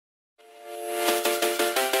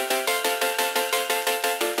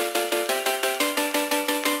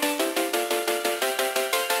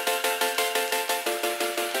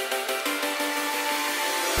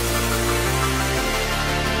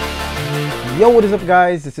Yo, what is up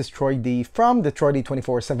guys? This is Troy D from the Troy D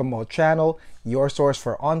 24/7 Mall channel, your source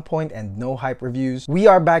for on point and no hype reviews. We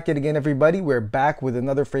are back yet again, everybody. We're back with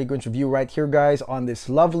another fragrance review right here, guys, on this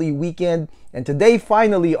lovely weekend. And today,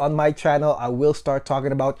 finally, on my channel, I will start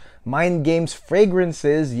talking about Mind Games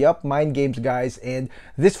fragrances. Yup, Mind Games, guys. And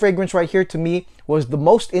this fragrance right here, to me, was the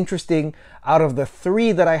most interesting out of the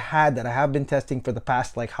three that I have been testing for the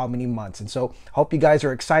past, like, how many months. And so, hope you guys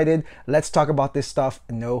are excited. Let's talk about this stuff,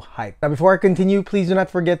 no hype. Now, before I continue, please do not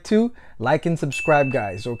forget to like and subscribe,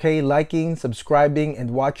 guys, okay? Liking, subscribing,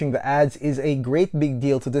 and watching the ads is a great big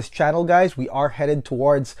deal to this channel, guys. We are headed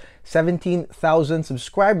towards 17,000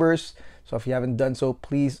 subscribers. So if you haven't done so,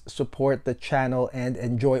 please support the channel and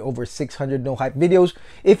enjoy over 600 no hype videos.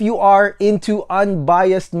 If you are into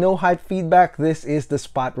unbiased no hype feedback, this is the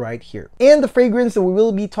spot right here. And the fragrance that we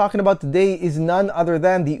will be talking about today is none other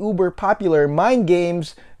than the uber popular Mind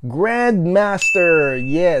Games Grandmaster.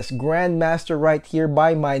 Yes, Grandmaster right here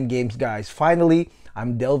by Mind Games, guys. Finally,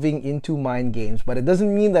 I'm delving into Mind Games, but it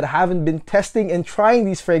doesn't mean that I haven't been testing and trying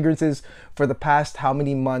these fragrances for the past how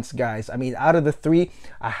many months, guys. I mean, out of the three,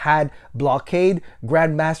 I had Blockade,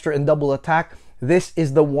 Grandmaster, and Double Attack. This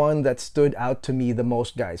is the one that stood out to me the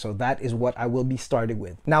most, guys. So that is what I will be starting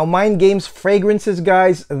with. Now, Mind Games fragrances,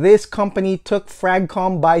 guys. This company took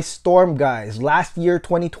Fragcom by storm, guys. Last year,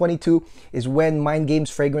 2022, is when Mind Games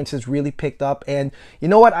fragrances really picked up. And you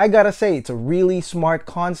know what? I gotta say, it's a really smart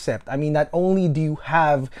concept. I mean, not only do you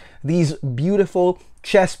have these beautiful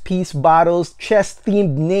chess piece bottles, chess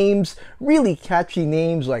themed names, really catchy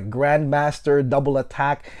names like Grandmaster, Double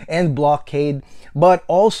Attack, and Blockade. But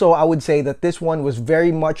also, I would say that this one was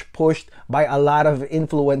very much pushed by a lot of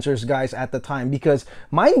influencers, guys, at the time, because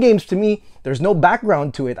Mind Games, to me, there's no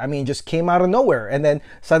background to it. I mean, it just came out of nowhere. And then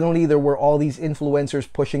suddenly there were all these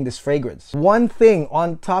influencers pushing this fragrance. One thing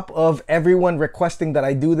on top of everyone requesting that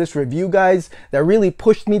I do this review, guys, that really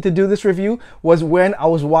pushed me to do this review was when I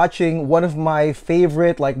was watching one of my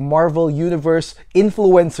favorite, like, Marvel Universe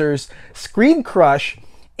influencers, Screen Crush,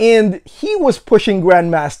 and he was pushing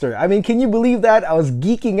Grandmaster. I mean, can you believe that? I was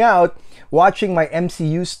geeking out watching my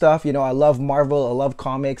MCU stuff. You know, I love Marvel, I love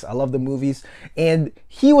comics, I love the movies. And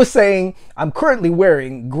he was saying, I'm currently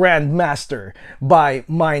wearing Grandmaster by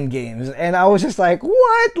Mind Games. And I was just like,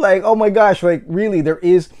 what? Like, oh my gosh, like, really, there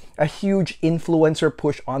is a huge influencer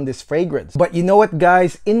push on this fragrance. But you know what,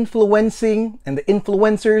 guys? Influencing and the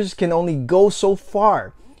influencers can only go so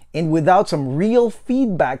far. And without some real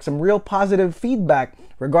feedback, some real positive feedback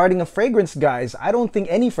regarding a fragrance, guys, I don't think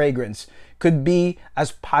any fragrance could be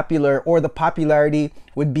as popular, or the popularity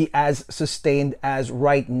would be as sustained as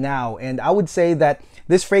right now. And I would say that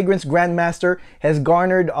this fragrance, Grandmaster, has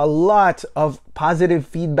garnered a lot of positive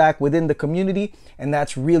feedback within the community, and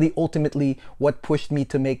that's really ultimately what pushed me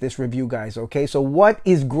to make this review, guys. Okay, so what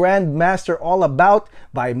is Grandmaster all about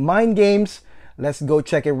by Mind Games? Let's go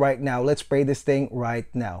check it right now. Let's spray this thing right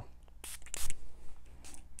now.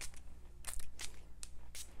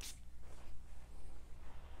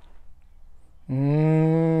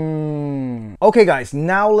 Okay, guys,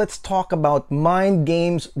 now let's talk about Mind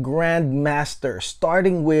Games Grandmaster,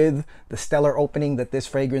 starting with the stellar opening that this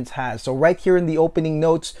fragrance has. So right here in the opening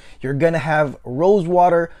notes, you're gonna have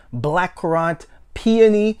rosewater, blackcurrant,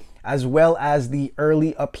 peony, as well as the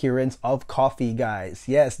early appearance of coffee, guys.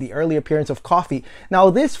 Yes, the early appearance of coffee. Now,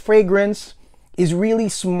 this fragrance is really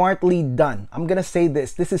smartly done. I'm gonna say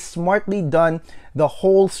this is smartly done. The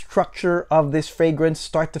whole structure of this fragrance,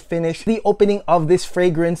 start to finish, the opening of this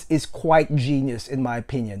fragrance is quite genius in my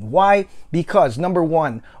opinion. Why? Because number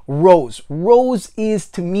one, rose. Rose is,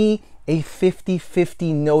 to me, a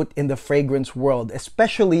 50-50 note in the fragrance world,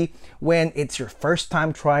 especially when it's your first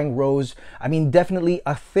time trying rose. I mean, definitely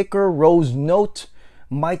a thicker rose note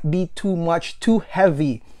might be too much, too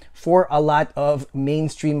heavy for a lot of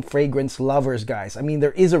mainstream fragrance lovers, guys. I mean,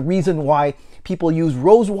 there is a reason why people use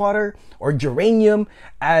rosewater or geranium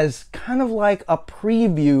as kind of like a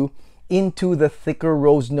preview into the thicker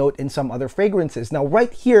rose note in some other fragrances. Now,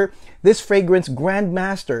 right here, this fragrance,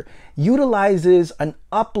 Grandmaster, utilizes an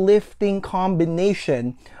uplifting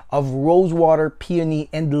combination of rosewater, peony,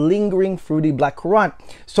 and lingering fruity blackcurrant.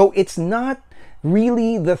 So it's not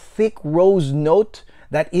really the thick rose note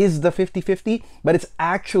that is the 50-50, but it's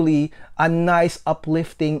actually a nice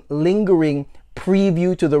uplifting, lingering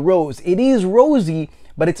preview to the rose. It is rosy,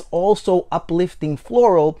 but it's also uplifting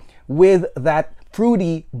floral with that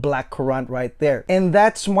fruity blackcurrant right there. And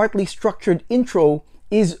that smartly structured intro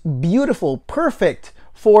is beautiful, perfect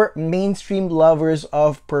for mainstream lovers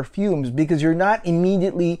of perfumes, because you're not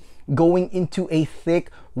immediately going into a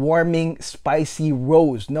thick, warming, spicy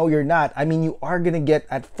rose. No, you're not. I mean, you are gonna get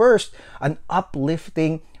at first an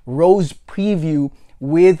uplifting rose preview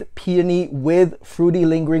with peony with fruity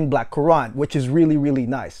lingering blackcurrant, which is really, really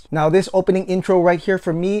nice. Now this opening intro right here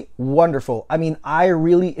for me, wonderful. I mean, I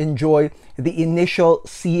really enjoy the initial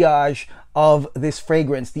sillage of this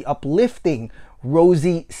fragrance, the uplifting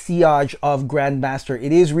rosy sillage of Grandmaster.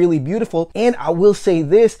 It is really beautiful, and I will say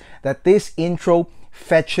this, that this intro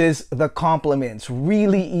fetches the compliments.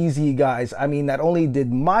 Really easy, guys. I mean, not only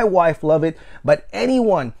did my wife love it, but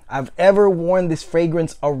anyone I've ever worn this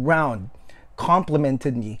fragrance around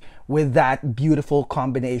complimented me with that beautiful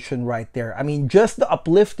combination right there. I mean, just the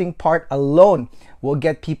uplifting part alone will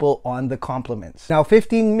get people on the compliments. Now,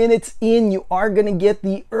 15 minutes in, you are gonna get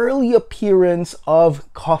the early appearance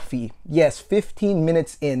of coffee. Yes, 15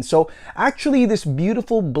 minutes in. So actually this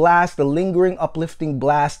beautiful blast, the lingering uplifting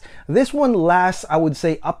blast, this one lasts, I would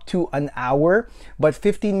say, up to an hour, but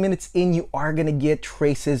 15 minutes in, you are gonna get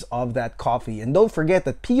traces of that coffee. And don't forget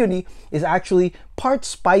that peony is actually part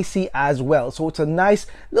spicy as well. So it's a nice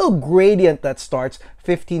little gradient that starts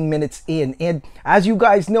 15 minutes in. And as you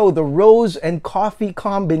guys know, the rose and coffee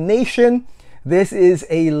combination, this is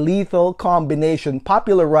a lethal combination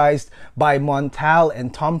popularized by Montal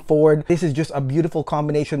and Tom Ford. This is just a beautiful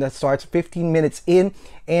combination that starts 15 minutes in.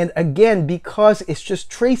 And again, because it's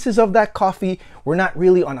just traces of that coffee, we're not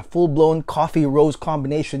really on a full-blown coffee rose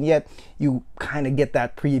combination yet. You kind of get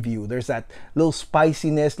that preview. There's that little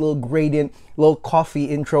spiciness, little gradient, little coffee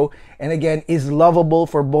intro. And again, is lovable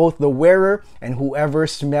for both the wearer and whoever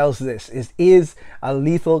smells this. It is a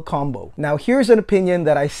lethal combo. Now, here's an opinion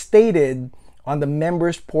that I stated on the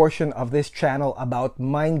members portion of this channel about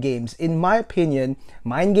Mind Games. In my opinion,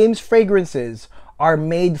 Mind Games fragrances are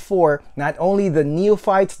made for not only the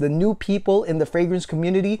neophytes, the new people in the fragrance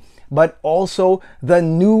community, but also the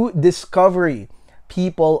new discovery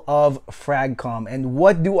people of Fragcom. And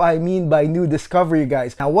what do I mean by new discovery,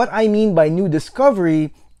 guys? Now, what I mean by new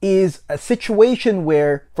discovery is a situation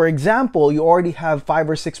where, for example, you already have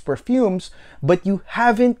 5 or 6 perfumes, but you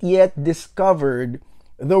haven't yet discovered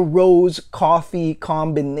the rose coffee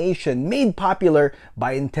combination made popular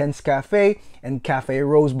by Intense Cafe and Cafe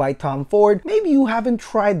Rose by Tom Ford. Maybe you haven't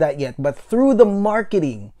tried that yet, but through the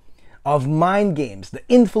marketing of Mind Games, the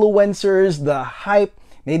influencers, the hype,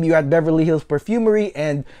 maybe you're at Beverly Hills Perfumery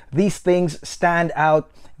and these things stand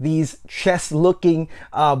out, these chest looking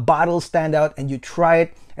bottles stand out, and you try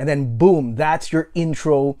it, and then boom, that's your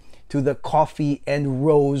intro to the coffee and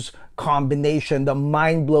rose combination, the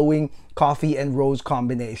mind-blowing coffee and rose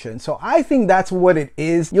combination. So I think that's what it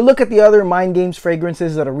is. You look at the other Mind Games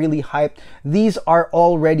fragrances that are really hyped. These are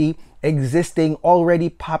already existing, already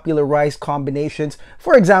popularized combinations.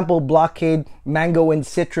 For example, Blockade, mango and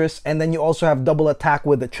citrus, and then you also have Double Attack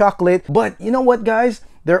with the chocolate. But you know what, guys?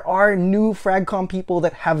 There are new Fragcom people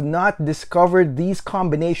that have not discovered these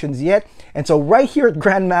combinations yet. And so right here at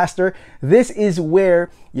Grandmaster, this is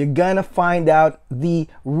where you're gonna find out the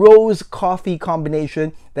rose coffee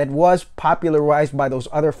combination that was popularized by those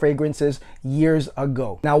other fragrances years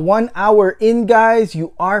ago. Now, 1 hour in, guys,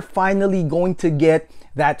 you are finally going to get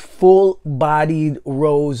that full-bodied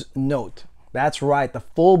rose note. That's right, the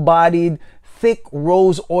full-bodied thick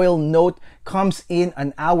rose oil note comes in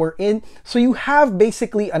an hour in. So you have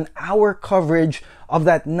basically an hour coverage of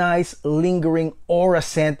that nice lingering aura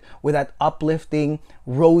scent with that uplifting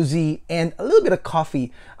rosy and a little bit of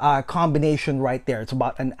coffee combination right there. It's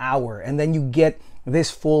about an hour, and then you get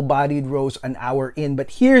this full-bodied rose an hour in.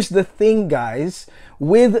 But here's the thing, guys,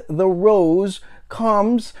 with the rose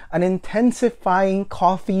comes an intensifying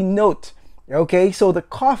coffee note. Okay, so the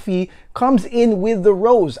coffee comes in with the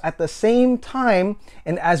rose at the same time,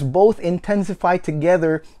 and as both intensify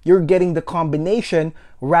together, you're getting the combination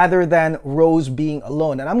rather than rose being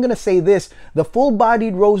alone. And I'm gonna say this, the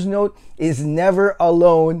full-bodied rose note is never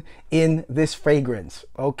alone in this fragrance,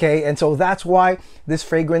 okay? And so that's why this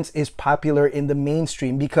fragrance is popular in the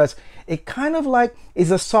mainstream, because it kind of like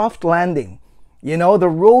is a soft landing. You know, the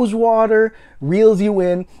rose water reels you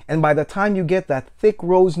in, and by the time you get that thick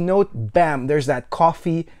rose note, bam, there's that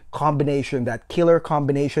coffee combination, that killer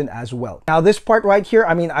combination as well. Now this part right here,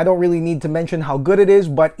 I mean, I don't really need to mention how good it is,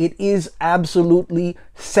 but it is absolutely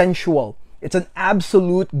sensual. It's an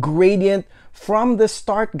absolute gradient from the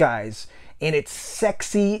start, guys, and it's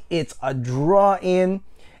sexy, it's a draw in.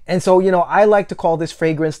 And so, you know, I like to call this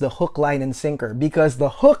fragrance the hook, line, and sinker, because the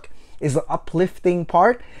hook is the uplifting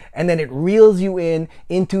part, and then it reels you in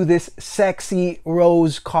into this sexy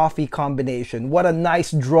rose coffee combination. What a nice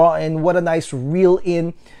draw in, what a nice reel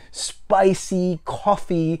in, spicy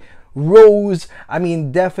coffee rose. I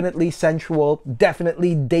mean, definitely sensual,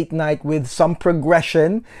 definitely date night with some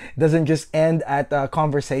progression. It doesn't just end at a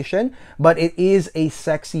conversation, but it is a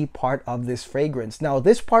sexy part of this fragrance. Now,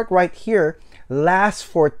 this part right here lasts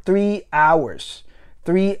for 3 hours.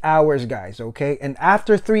 3 hours, guys, okay? And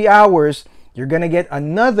after 3 hours, you're gonna get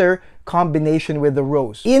another combination with the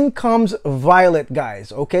rose. In comes violet,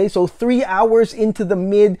 guys, okay? So 3 hours into the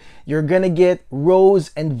mid, you're gonna get rose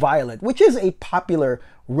and violet, which is a popular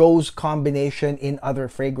rose combination in other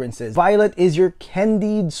fragrances. Violet is your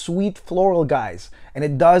candied sweet floral, guys, and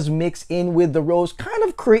it does mix in with the rose, kind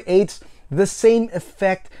of creates the same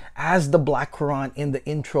effect as the Black Currant in the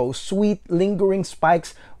intro. Sweet, lingering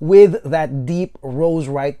spikes with that deep rose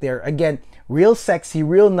right there. Again, real sexy,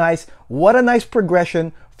 real nice. What a nice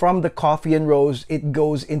progression from the coffee and rose. It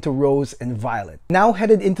goes into rose and violet. Now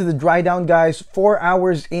headed into the dry down, guys. 4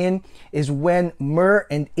 hours in is when myrrh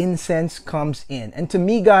and incense comes in. And to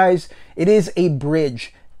me, guys, it is a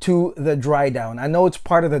bridge to the dry down. I know it's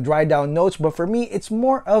part of the dry down notes, but for me, it's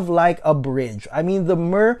more of like a bridge. I mean, the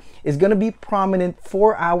myrrh is gonna be prominent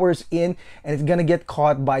 4 hours in, and it's gonna get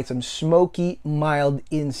caught by some smoky, mild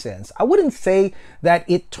incense. I wouldn't say that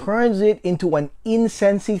it turns it into an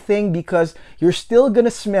incensey thing, because you're still gonna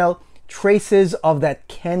smell traces of that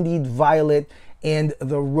candied violet and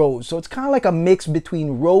the rose. So it's kind of like a mix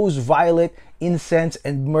between rose, violet, incense,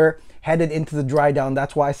 and myrrh headed into the dry down.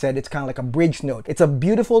 That's why I said it's kind of like a bridge note. It's a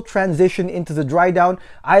beautiful transition into the dry down.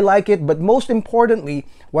 I like it, but most importantly,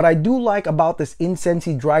 what I do like about this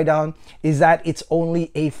incensey dry down is that it's only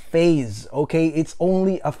a phase, okay? It's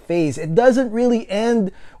only a phase. It doesn't really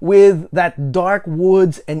end with that dark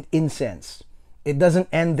woods and incense. It doesn't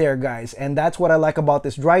end there, guys, and that's what I like about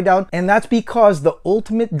this dry down. And that's because the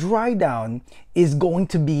ultimate dry down is going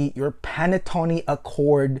to be your Panettone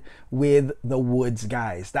Accord with the woods,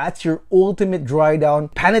 guys. That's your ultimate dry down.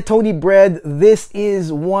 Panettone bread, this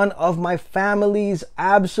is one of my family's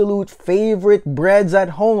absolute favorite breads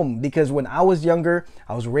at home, because when I was younger,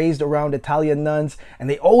 I was raised around Italian nuns, and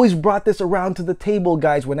they always brought this around to the table,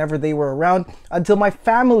 guys, whenever they were around, until my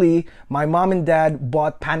family, my mom and dad,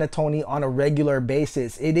 bought panettone on a regular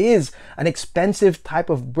basis. It is an expensive type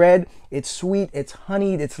of bread. It's sweet, it's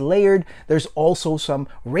honeyed, it's layered. There's also some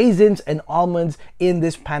raisins and almonds in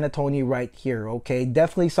this panettone right here, okay?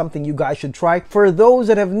 Definitely something you guys should try. For those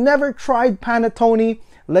that have never tried panettone,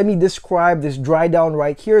 let me describe this dry down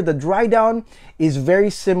right here. The dry down is very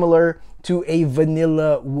similar to a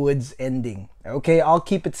vanilla woods ending. Okay, I'll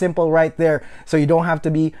keep it simple right there, so you don't have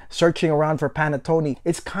to be searching around for panettone.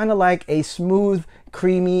 It's kind of like a smooth,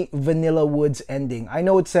 creamy vanilla woods ending. I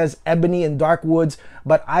know it says ebony and dark woods,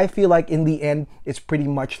 but I feel like in the end, it's pretty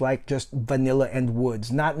much like just vanilla and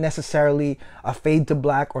woods, not necessarily a fade to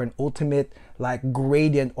black or an ultimate like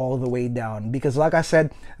gradient all the way down. Because like I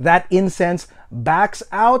said, that incense backs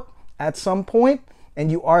out at some point,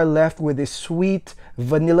 and you are left with this sweet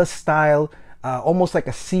vanilla style, almost like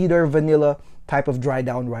a cedar vanilla type of dry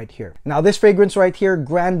down right here. Now this fragrance right here,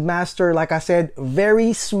 Grandmaster, like I said,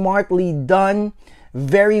 very smartly done,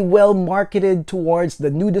 very well marketed towards the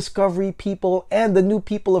new discovery people and the new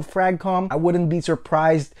people of Fragcom. I wouldn't be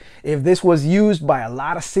surprised if this was used by a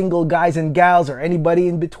lot of single guys and gals or anybody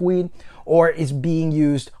in between, or is being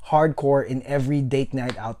used hardcore in every date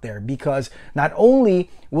night out there, because not only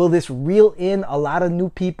will this reel in a lot of new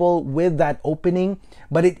people with that opening,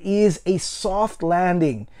 but it is a soft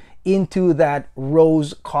landing into that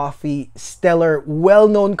rose coffee stellar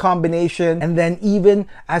well-known combination. And then even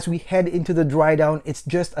as we head into the dry down, it's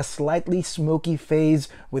just a slightly smoky phase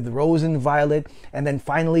with rose and violet, and then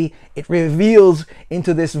finally it reveals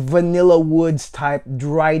into this vanilla woods type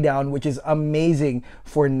dry down, which is amazing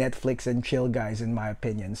for Netflix and chill, guys, in my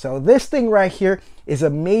opinion. So this thing right here is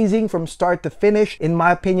amazing from start to finish. In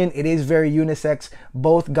my opinion, it is very unisex.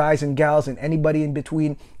 Both guys and gals and anybody in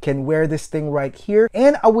between can wear this thing right here.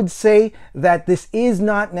 And I would say that this is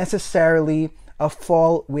not necessarily a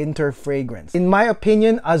fall winter fragrance. In my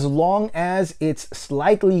opinion, as long as it's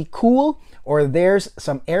slightly cool or there's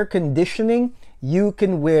some air conditioning, you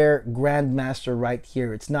can wear Grandmaster right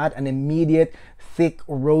here. It's not an immediate thick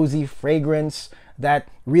rosy fragrance that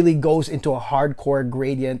really goes into a hardcore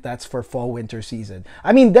gradient that's for fall winter season.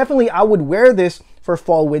 I mean, definitely I would wear this for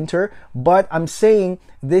fall winter, but I'm saying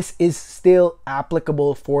this is still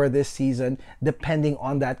applicable for this season depending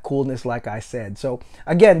on that coolness, like I said. So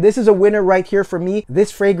again, this is a winner right here for me.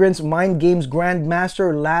 This fragrance, Mind Games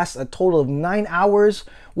Grandmaster, lasts a total of 9 hours,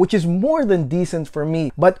 which is more than decent for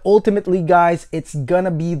me. But ultimately, guys, it's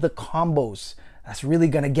gonna be the combos that's really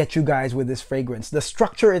gonna get you guys with this fragrance. The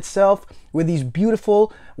structure itself, with these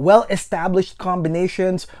beautiful, well-established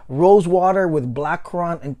combinations, rose water with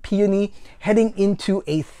blackcurrant and peony, heading into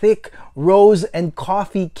a thick rose and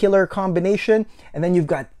coffee killer combination. And then you've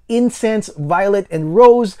got incense, violet, and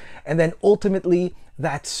rose, and then ultimately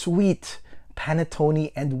that sweet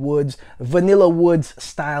panettone and woods, vanilla woods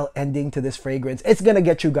style ending to this fragrance. It's gonna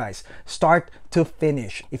get you guys start to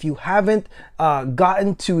finish. If you haven't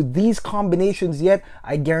gotten to these combinations yet,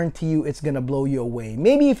 I guarantee you it's gonna blow you away.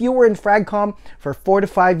 Maybe if you were in Fragcom for 4 to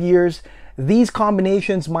 5 years, these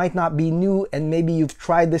combinations might not be new, and maybe you've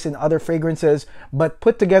tried this in other fragrances, but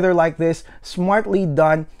put together like this, smartly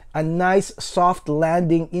done, a nice soft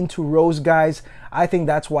landing into rose, guys. I think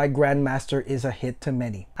that's why Grandmaster is a hit to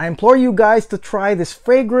many. I implore you guys to try this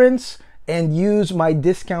fragrance and use my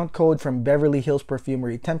discount code from Beverly Hills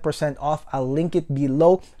Perfumery, 10% off. I'll link it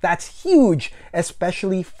below. That's huge,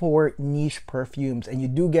 especially for niche perfumes, and you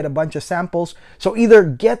do get a bunch of samples. So either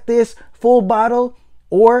get this full bottle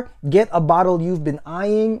or get a bottle you've been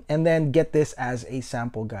eyeing and then get this as a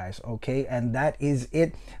sample, guys, okay? And that is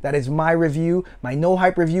it. That is my review, my no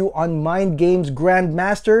hype review on Mind Games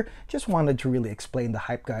Grandmaster. Just wanted to really explain the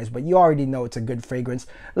hype, guys, but you already know it's a good fragrance.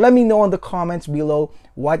 Let me know in the comments below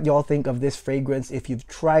what y'all think of this fragrance, if you've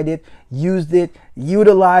tried it, used it,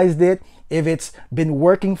 utilized it. If it's been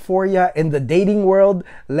working for you in the dating world,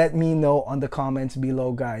 let me know on the comments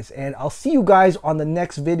below, guys. And I'll see you guys on the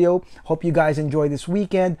next video. Hope you guys enjoy this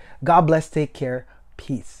weekend. God bless, take care,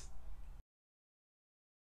 peace.